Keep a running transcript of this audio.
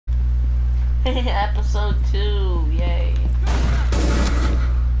Episode 2, yay.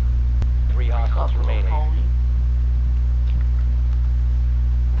 3 hostiles remaining. Homie.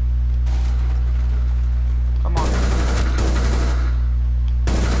 Come on.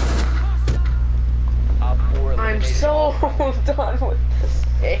 I'm so done with this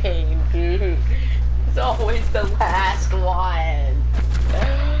game, dude. It's always the last one.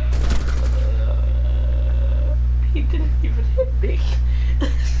 He didn't even hit me.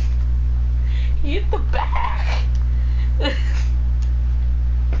 He hit the back.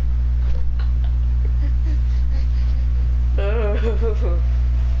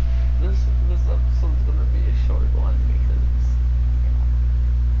 This episode's gonna be a short one because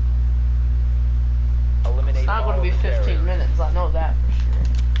it's not gonna be 15 minutes. I know that for sure.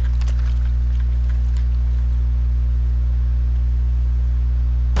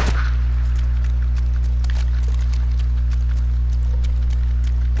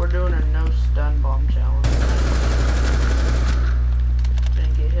 We're doing a no stun bomb challenge.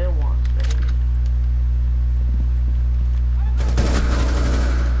 Didn't get hit once, baby.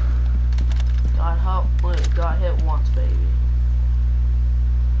 Got hit once, baby.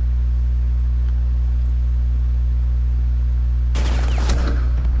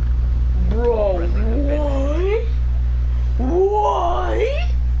 Bro, what? What?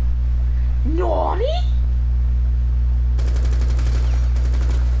 Naughty?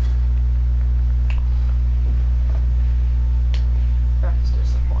 That's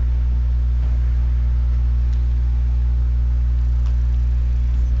disappointing.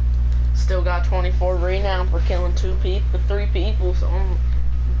 Still got 24 renown for killing 3 people, so I'm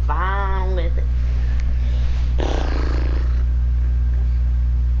fine with it.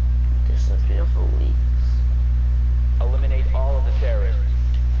 Disappear for weeks. Eliminate all of the terrorists.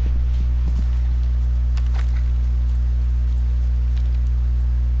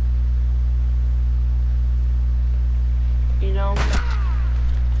 You know,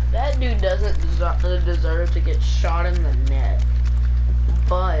 that dude doesn't deserve to get shot in the neck,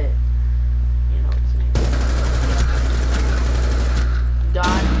 but you know what's name.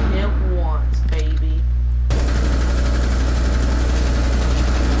 Got hit once, baby.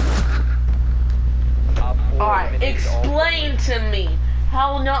 Alright, explain to me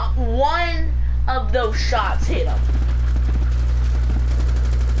how not one of those shots hit him.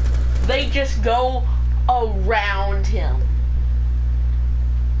 They just go around him.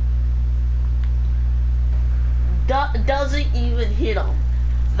 Doesn't even hit him.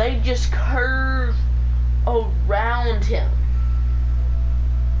 They just curve around him.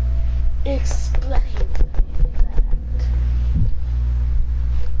 Explain to me that.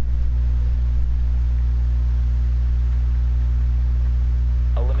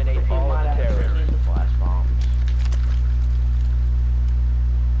 Eliminate all of the terrorists. Need the flash bombs.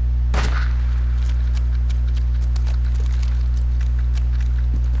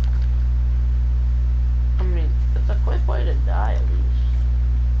 I mean, it's a quick way to die at least.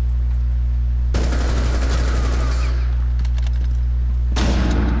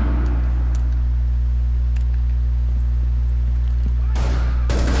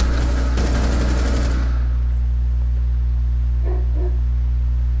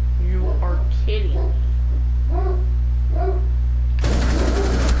 You are kidding me.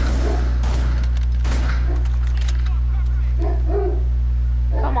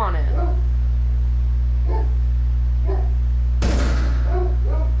 Come on in.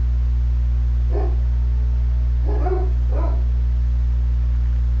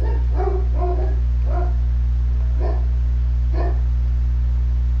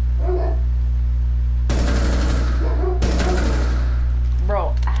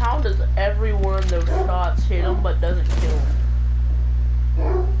 Bro, how does every one of those shots hit him but doesn't kill him?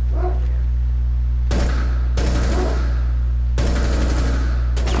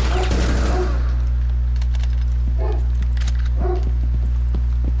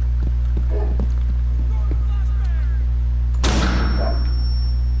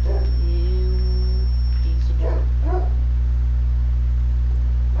 You piece of junk.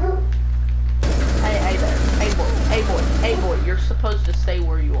 Hey there. Hey boy, you're supposed to stay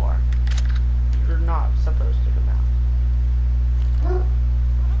where you are. You're not supposed to come out.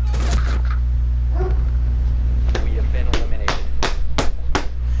 We have been eliminated.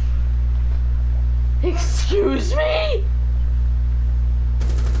 Excuse me?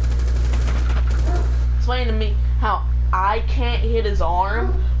 Explain to me how I can't hit his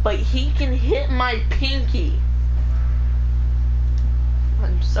arm, but he can hit my pinky.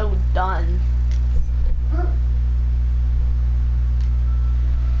 I'm so done.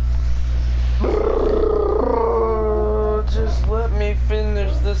 Just let me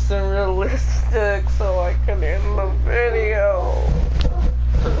finish this and release. realistic so I can end the video.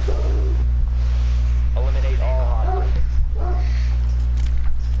 Eliminate all hostiles.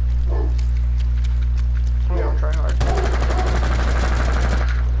 I'm gonna try hard.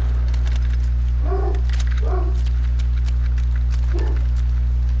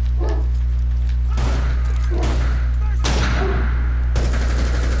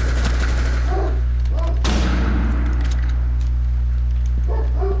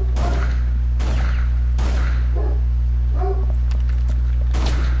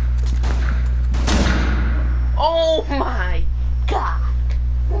 Oh my god!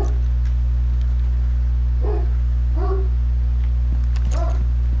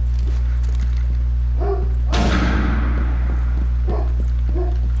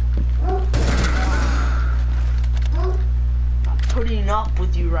 I'm putting up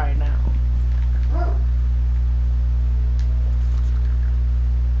with you right now.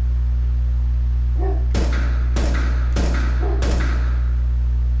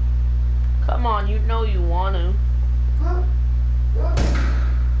 Come on, you know you want to.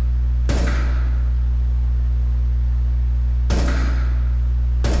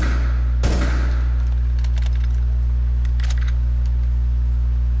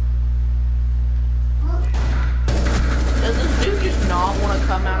 Does this dude just not want to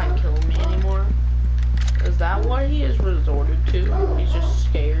come out and kill me anymore? Is that what he has resorted to? He's just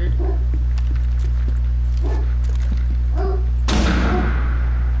scared.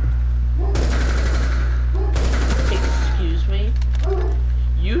 Excuse me?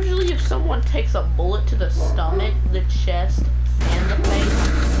 Usually if someone takes a bullet to the stomach, the chest, and the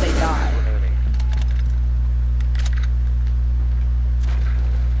face, they die. Remaining.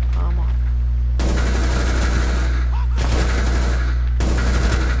 Come on.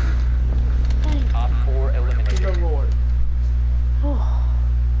 Thank Op 4 eliminated. the Lord.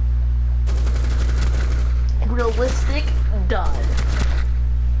 Realistic done.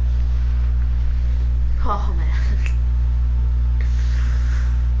 Oh man.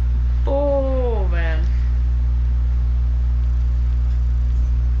 Oh man.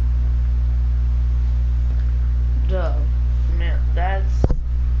 Duh. Man,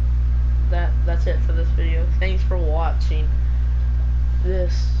 that's it for this video. Thanks for watching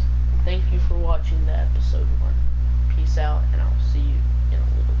this. Thank you for watching the episode 1. Peace out, and I'll see you